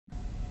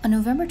On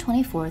November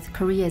 24th,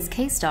 Korea's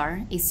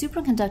KSTAR, a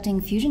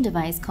superconducting fusion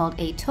device called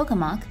a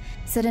Tokamak,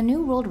 set a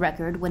new world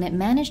record when it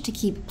managed to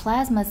keep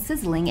plasma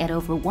sizzling at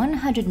over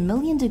 100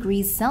 million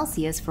degrees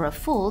Celsius for a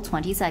full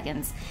 20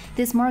 seconds.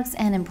 This marks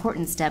an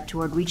important step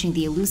toward reaching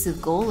the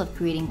elusive goal of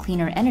creating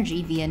cleaner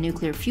energy via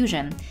nuclear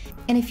fusion.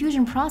 In a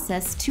fusion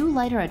process, two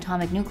lighter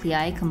atomic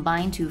nuclei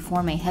combine to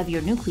form a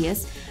heavier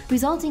nucleus,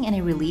 resulting in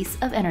a release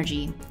of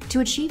energy. To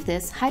achieve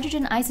this,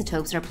 hydrogen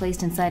isotopes are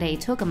placed inside a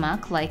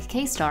tokamak like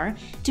KSTAR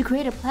to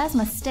create a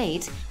plasma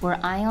state where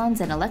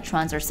ions and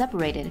electrons are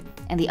separated,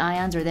 and the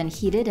ions are then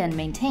heated and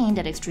maintained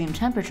at extreme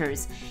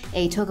temperatures.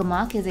 A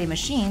tokamak is a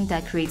machine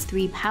that creates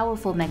three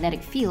powerful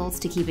magnetic fields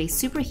to keep a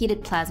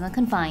superheated plasma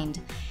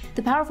confined.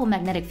 The powerful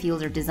magnetic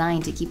fields are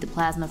designed to keep the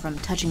plasma from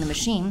touching the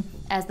machine,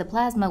 as the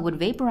plasma would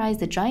vaporize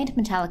the giant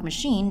metallic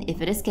machine if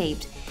it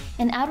escaped.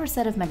 An outer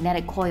set of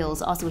magnetic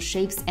coils also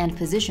shapes and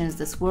positions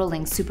the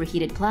swirling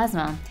superheated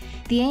plasma.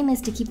 The aim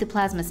is to keep the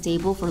plasma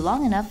stable for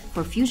long enough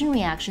for fusion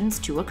reactions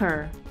to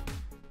occur.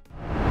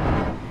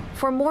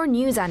 For more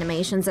news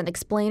animations and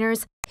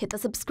explainers, hit the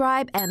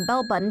subscribe and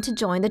bell button to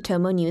join the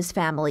TomoNews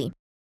family.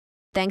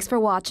 Thanks for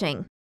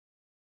watching.